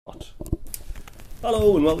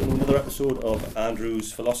Hello and welcome to another episode of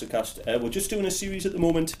Andrew's Philosophycast. We're just doing a series at the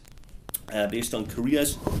moment based on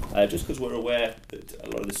careers, just because we're aware that a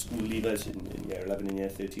lot of the school leavers in year 11 and year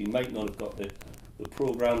 13 might not have got the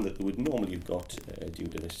programme that they would normally have got due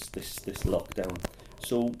to this lockdown.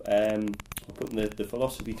 So we're putting the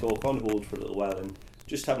philosophy talk on hold for a little while and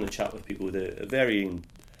just having a chat with people with a varying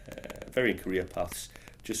career paths,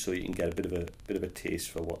 just so you can get a bit of a taste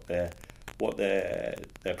for what their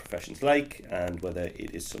profession's like and whether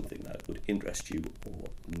it is something that would interest you or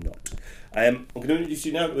not. I'm going to introduce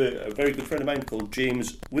you now to a very good friend of mine called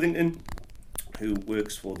James Withington, who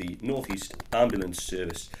works for the North East Ambulance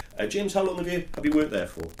Service. James, how long have you worked there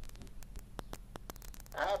for?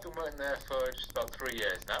 I've been working there for just about 3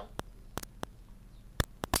 years now.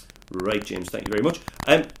 Right, James, thank you very much.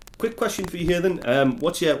 Quick question for you here then.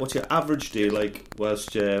 What's your average day like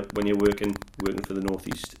whilst when you're working for the North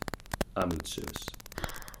East Ambulance Service?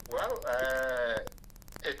 Well,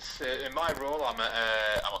 it's in my role. I'm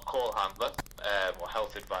a call handler, or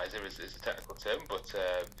health advisor is a technical term. But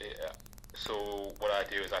so what I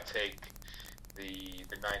do is I take the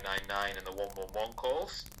 999 and the 111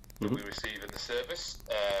 calls that we receive in the service.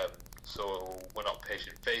 So we're not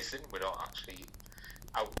patient facing. We're not actually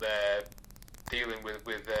out there dealing with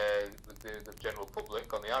the general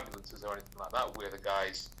public on the ambulances or anything like that. We're the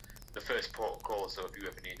guys, the first port of call. So if you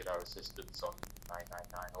ever needed our assistance on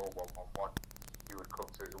 999 or 111, you would come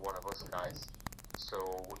to one of us guys. So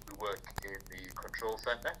we work in the control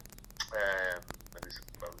centre, and there's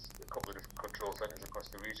a couple of different control centres across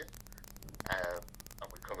the region, and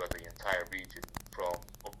we cover the entire region from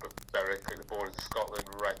up at Berwick at the borders of Scotland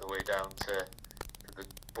right the way down to the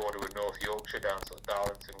border with North Yorkshire, down sort of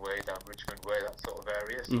Darlington Way, down Richmond Way, that sort of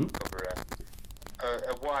area. So we cover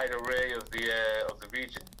a wide array of the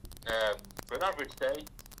region. For an average day,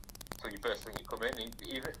 so your first thing you come in,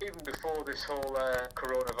 even before this whole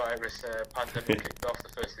coronavirus pandemic kicked off, the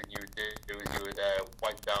first thing you would do is you would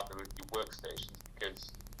wipe down your workstations,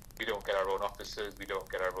 because we don't get our own offices, we don't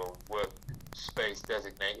get our own work space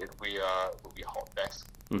designated. We'll be hot desk,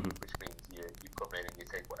 which means you come in and you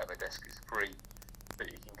take whatever desk is free that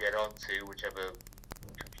you can get onto, whichever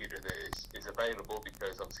computer that is available,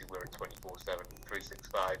 because obviously we're a 24/7,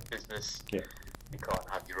 365 business. Yeah. You can't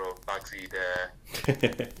have your own Bagsied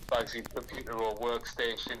computer or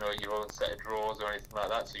workstation or your own set of drawers or anything like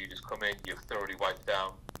that. So you just come in, you've thoroughly wiped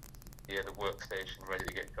down the workstation, ready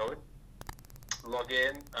to get going. Log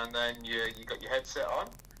in, and then you got your headset on,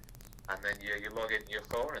 and then you log into your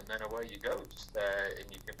phone, and then away you go.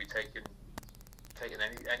 And you can be taking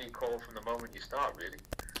any call from the moment you start, really.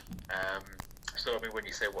 So I mean, when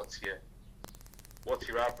you say what's your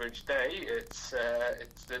average day,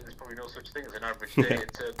 there's probably no such thing as an average day in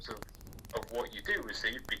terms of what you do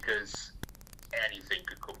receive, because anything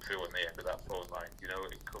could come through on the end of that phone line. You know,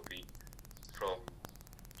 it could be from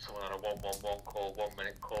someone on a 111 call 1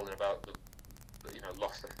 minute calling about the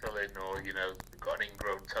lost a fill-in, or got an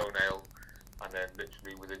ingrown toenail, and then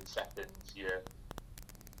literally within seconds you're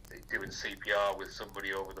doing CPR with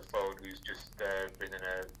somebody over the phone who's just been in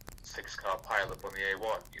a 6-car pile-up on the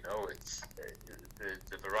A1. It's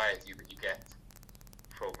the variety that you get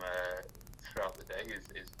from throughout the day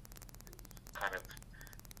is kind of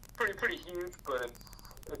pretty huge, but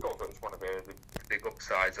it's also one of the big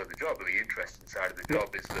upsides of the job, or the interesting side of the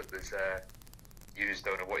job, is that there's you just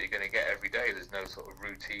don't know what you're going to get every day. There's no sort of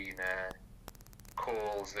routine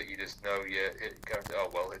calls that you just know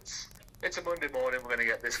it's a Monday morning, we're going to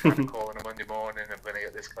get this kind of call on a Monday morning, I'm going to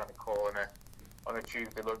get this kind of call on a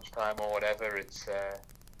Tuesday lunchtime or whatever.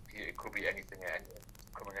 It could be anything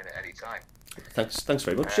coming in at any time. Thanks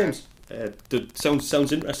very much, James. Sounds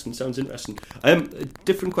interesting. A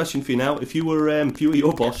different question for you now. If you were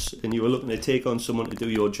your boss and you were looking to take on someone to do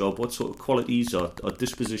your job, what sort of qualities or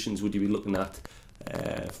dispositions would you be looking at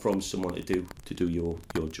from someone to do your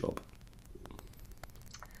job?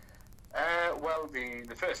 Well,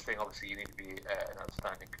 the first thing, obviously, you need to be an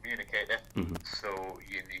outstanding communicator. So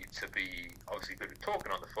you need to be obviously good at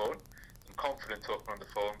talking on the phone and confident talking on the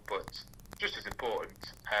phone, but just as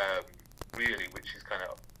important, really, which is kind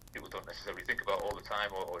of people don't necessarily think about all the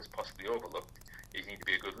time, or is possibly overlooked, is you need to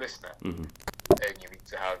be a good listener. And you need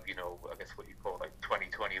to have, I guess what you call like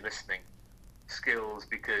 20/20 listening skills,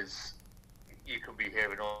 because you can be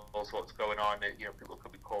hearing all sorts going on. People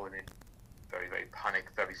could be calling in very, very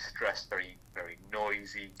panicked, very stressed, very, very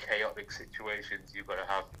noisy, chaotic situations. You've got to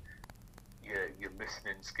have your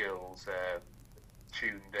listening skills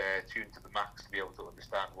tuned to the max to be able to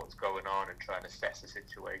understand what's going on and try and assess the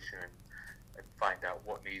situation and find out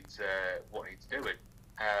what needs doing.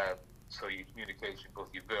 So your communication,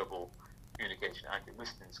 both your verbal communication and your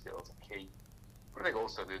listening skills are key. But I think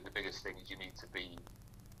also the biggest thing is you need to be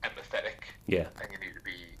empathetic. Yeah. And you need to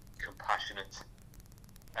be compassionate,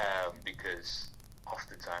 because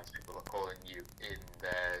oftentimes people are calling you in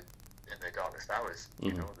their darkest hours.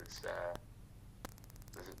 You know,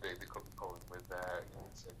 they could be calling with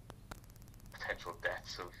potential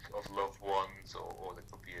deaths of loved ones, or they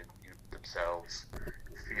could be themselves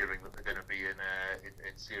fearing that they're going to be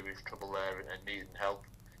in serious trouble there and needing help,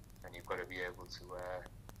 and you've got to be able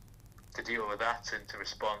to deal with that and to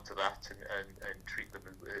respond to that and treat them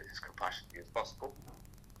as compassionately as possible.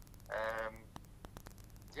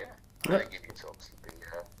 I think you need to obviously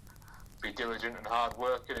be diligent and hard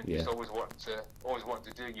working, and just always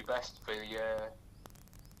wanting to do your best for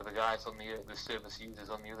the guys on the service users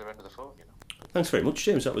on the other end of the phone. You know. Thanks very much,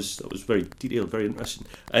 James. That was very detailed, very interesting.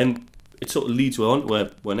 It sort of leads on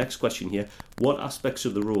to our next question here. What aspects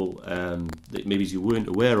of the role that maybe you weren't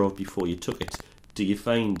aware of before you took it do you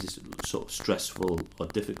find sort of stressful or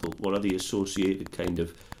difficult? What are the associated kind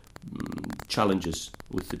of challenges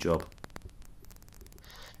with the job?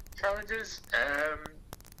 Challenges?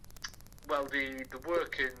 Well, the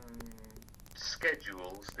working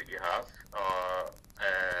schedules that you have are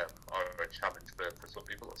a challenge for some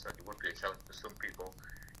people. Or certainly would be a challenge for some people,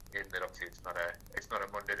 in that obviously it's not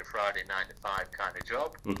a Monday to Friday 9 to 5 kind of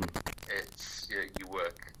job. It's you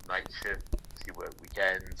work night shifts, you work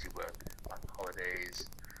weekends, you work bank holidays,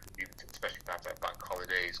 even especially times like bank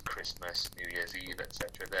holidays, Christmas, New Year's Eve,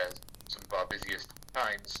 etc. They're some of our busiest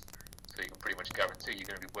times, so you can pretty much guarantee you're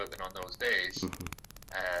going to be working on those days.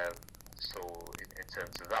 So in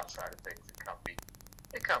terms of that side of things, it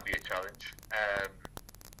can be a challenge.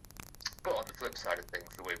 But on the flip side of things,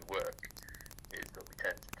 the way we work is that we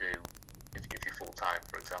tend to do, if you're full time,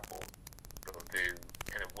 for example, you'll do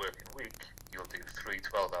in a working week, you'll do 3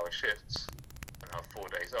 12-hour shifts and have 4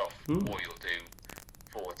 days off, or you'll do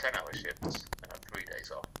 4 10-hour shifts and have 3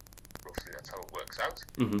 days off. Roughly, that's how it works out.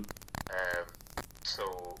 So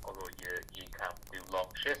although you can do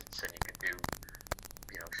long shifts, and you can do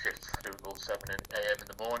shifts till 7 a.m. in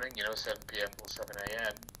the morning, 7 p.m. till 7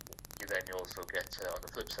 a.m. You also get, on the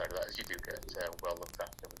flip side of that, is you do get well looked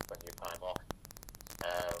after with plenty of time off,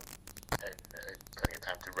 and plenty of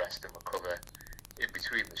time to rest and recover in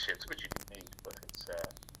between the shifts, which you do need. But it's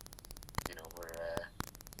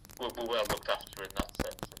we're well looked after in that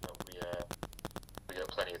sense, and we get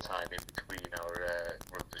plenty of time in between our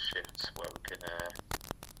runs of shifts where we can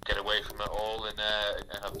get away from it all and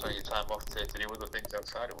have plenty of time off to do other things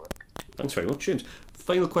outside of work. Thanks very much, James.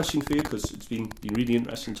 Final question for you, because it's been really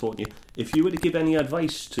interesting talking to you. If you were to give any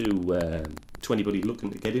advice to anybody looking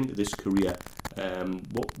to get into this career,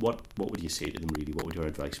 what would you say to them, really? What would your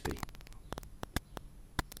advice be?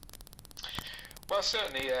 Well,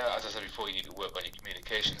 certainly, as I said before, you need to work on your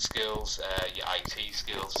communication skills, your IT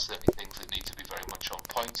skills, certainly things that need to be very much on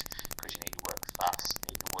point, because you need to work fast, you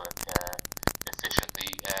need to work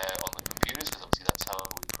efficiently on the computers, because obviously that's how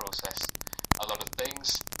we process a lot of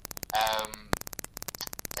things.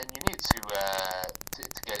 And you need to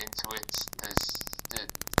get into it.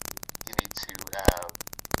 You need to what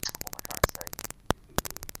am I trying to say?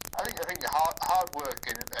 I think hard work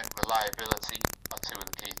and reliability are two of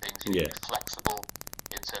the key things. You need to be flexible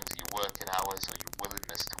in terms of your working hours, or your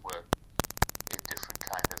willingness to work in different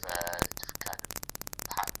kind of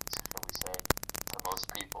patterns, shall we say, for most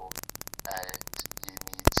people. And you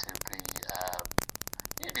need to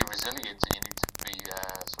be resilient, and you need to be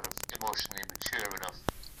sort of emotionally mature enough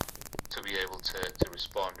to be able to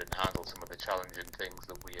respond and handle some of the challenging things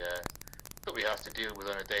that we have to deal with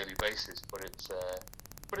on a daily basis. But it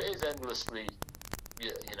is endlessly,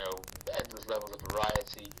 endless levels of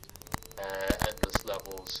variety, endless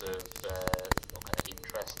levels of kind of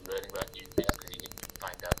interest, learning about new things, because you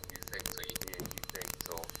find out new things, or you hear new things,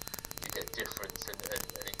 or you get different and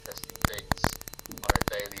interesting things on a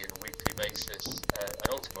daily and weekly basis, and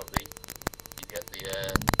ultimately you get the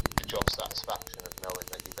job satisfaction of knowing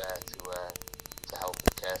that you're there to help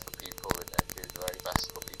and care for people, and do the very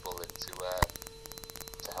best for people, and to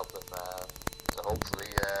help them to hopefully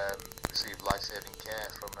receive life-saving care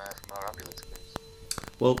from our ambulance crews.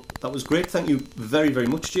 Well, that was great. Thank you very, very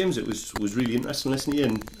much, James. It was really interesting listening to you,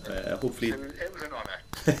 and hopefully it was an honour.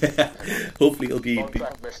 Hopefully it'll be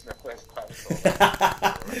Long-time listener, first-time.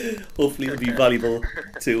 Hopefully it'll be valuable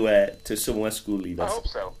to some of our school leavers. I hope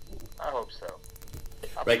so.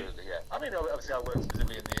 Absolutely, Right. yeah. I mean, obviously I work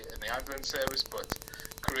specifically in the ambulance service, but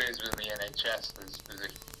careers within the NHS, there's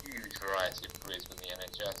a huge variety of careers within the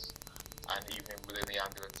NHS, and even within the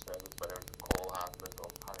ambulance service, whether it's call handlers or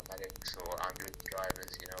paramedics or ambulance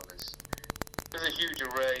drivers, there's a huge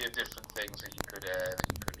array of different things that you could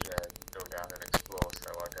go down and explore. So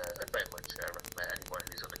I'd very much recommend anyone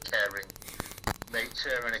who's of a caring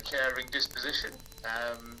nature and a caring disposition,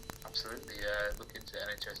 absolutely look into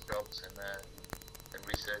NHS jobs and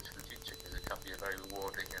research for the future, because it can be a very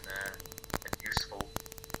rewarding and useful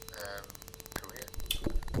career.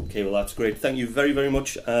 Okay, well that's great. Thank you very, very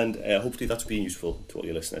much, and hopefully that's been useful to all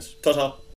your listeners. Ta-ta!